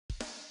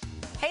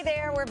Hey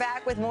there, we're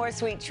back with more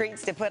sweet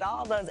treats to put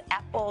all those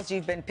apples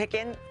you've been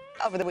picking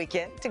over the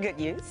weekend to good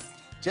use.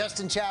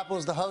 Justin Chapple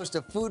is the host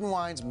of Food &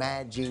 Wine's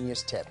Mad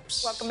Genius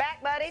Tips. Welcome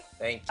back, buddy.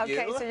 Thank you.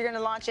 Okay, so you're going to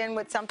launch in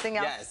with something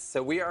else? Yes,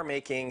 so we are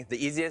making the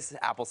easiest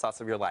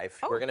applesauce of your life.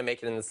 We're going to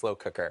make it in the slow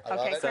cooker.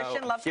 Okay, so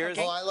Christian loves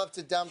cooking. Oh, I love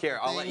to dump Here,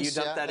 I'll let you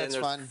dump that in. There's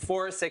fun.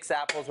 4 or 6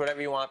 apples,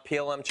 whatever you want.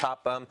 Peel them,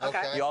 chop them.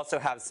 Okay. You also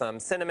have some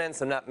cinnamon,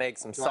 some nutmeg,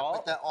 some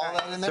salt. Put all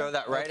that in there? Throw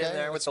that right in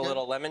there with a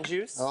little lemon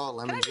juice. Oh,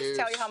 lemon juice. Can I just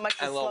tell you how much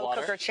the And a little slow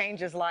water. cooker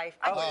changes life?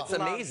 Oh, it's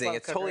amazing.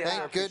 It's totally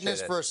Thank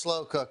goodness for a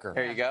slow cooker.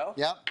 Here you go.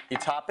 Yep. You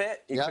top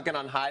it. You cook it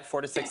on high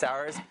 4 to 6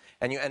 hours,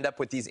 and you end up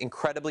with these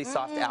incredibly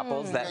soft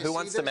apples that who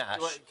wants to mash?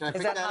 Can I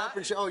pick that up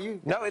and show? Oh,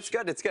 you. No, it's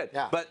good. It's good.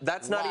 Yeah. But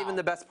that's not even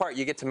the best part.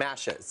 You get to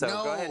mash it. So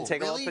go ahead and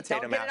take a little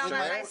potato Don't get it on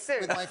masher. that nice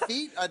suit. With my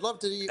feet? I'd love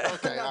to eat.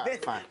 Okay, all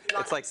right, fine.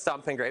 It's like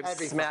stomping grapes. That'd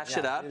be Smash fun.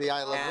 it up. The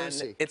I Love and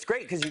Lucy. it's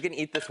great because you can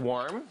eat this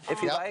warm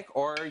if you like,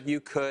 or you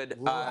could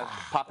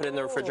pop it in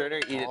the refrigerator,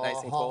 eat it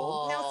nice and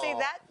cold. Now, see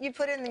that you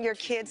put in your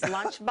kid's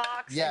lunchbox.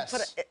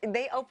 Yes. And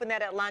they open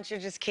that at lunch. You're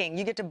just king.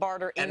 You get to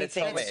barter And it's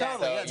anything. homemade.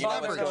 Totally, So it's you know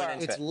what's leverage. going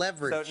into It's it.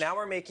 leverage. So now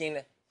we're making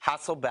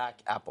Hasselback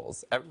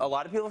apples. A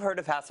lot of people have heard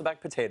of Hasselback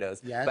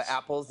potatoes, but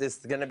apples is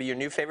going to be your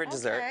new favorite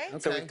dessert.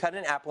 So we've cut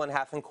an apple in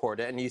half and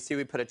quartered it, and you see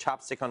we put a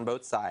chopstick on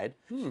both sides.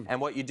 And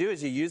what you do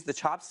is you use the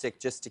chopstick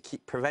just to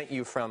prevent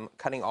you from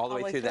cutting all the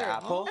way through the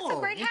apple. That's a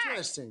great hack.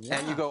 Interesting.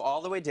 And you go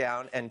all the way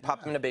down and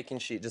pop them in a baking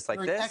sheet just like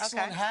You're this. an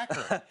excellent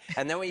hacker.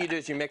 And then what you do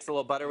is you mix a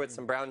little butter with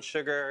some brown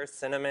sugar,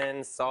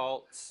 cinnamon,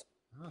 salt,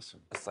 Awesome.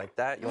 just like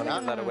that. You want to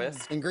give that a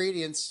whisk.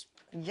 Ingredients.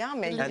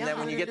 Yummy. And then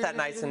when you get that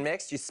nice and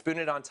mixed, you spoon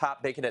it on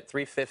top, bake it at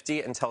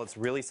 350 until it's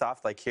really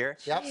soft, like here.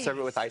 Yep. Serve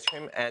it with ice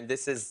cream, and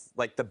this is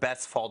like the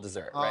best fall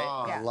dessert, right?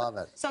 Oh, I love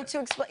it. So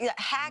to explain,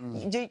 hack.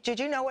 Did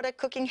you know what a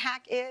cooking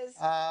hack is?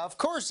 Of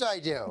course I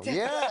do.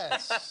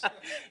 Yes.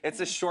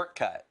 It's a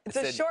shortcut. It's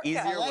a shortcut.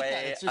 Easier I like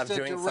way It's just of a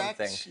doing direct,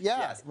 something. yeah.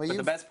 Yes. Well, But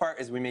the best part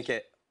is we make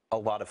it a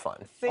lot of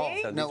fun. See?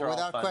 So No, these are all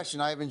without fun. question.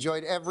 I've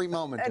enjoyed every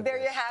moment of There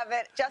this. you have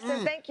it.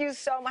 Justin, thank you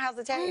so much. How's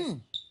the taste?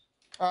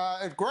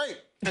 It's great.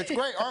 It's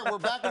great. All right, we're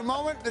back in a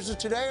moment. This is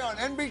Today on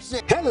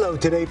NBC. Hello,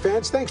 Today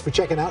fans. Thanks for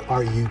checking out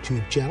our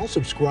YouTube channel.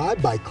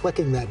 Subscribe by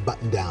clicking that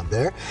button down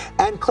there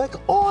and click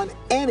on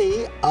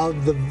any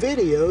of the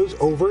videos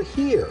over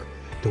here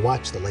to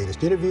watch the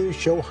latest interviews,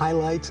 show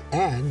highlights,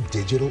 and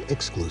digital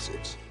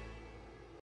exclusives.